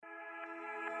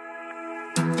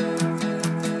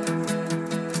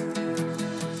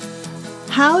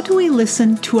How do we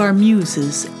listen to our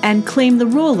muses and claim the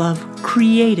role of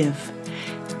creative?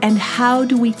 And how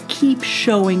do we keep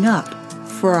showing up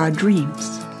for our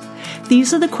dreams?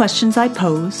 These are the questions I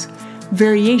pose,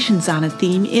 variations on a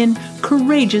theme in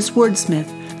Courageous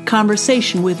Wordsmith,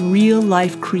 conversation with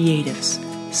real-life creatives,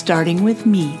 starting with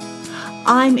me.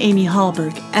 I'm Amy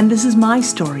Hallberg, and this is my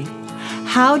story.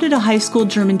 How did a high school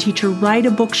German teacher write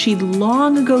a book she'd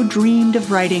long ago dreamed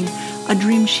of writing, a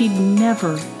dream she'd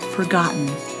never forgotten,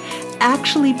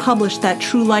 actually publish that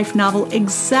true life novel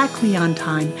exactly on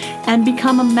time, and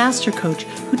become a master coach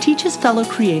who teaches fellow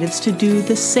creatives to do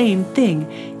the same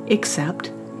thing, except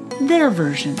their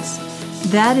versions?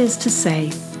 That is to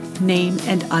say, name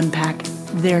and unpack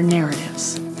their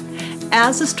narratives.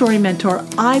 As a story mentor,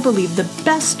 I believe the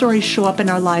best stories show up in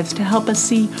our lives to help us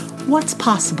see what's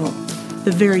possible,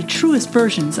 the very truest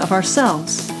versions of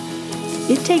ourselves.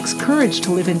 It takes courage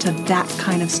to live into that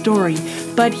kind of story,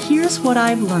 but here's what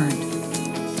I've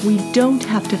learned. We don't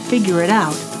have to figure it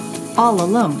out all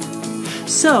alone.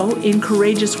 So, in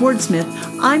Courageous Wordsmith,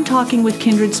 I'm talking with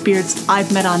kindred spirits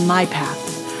I've met on my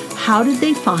path. How did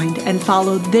they find and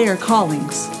follow their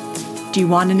callings? Do you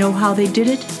want to know how they did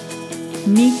it?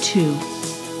 Me too.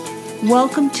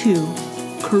 Welcome to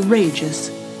Courageous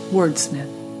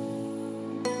Wordsmith.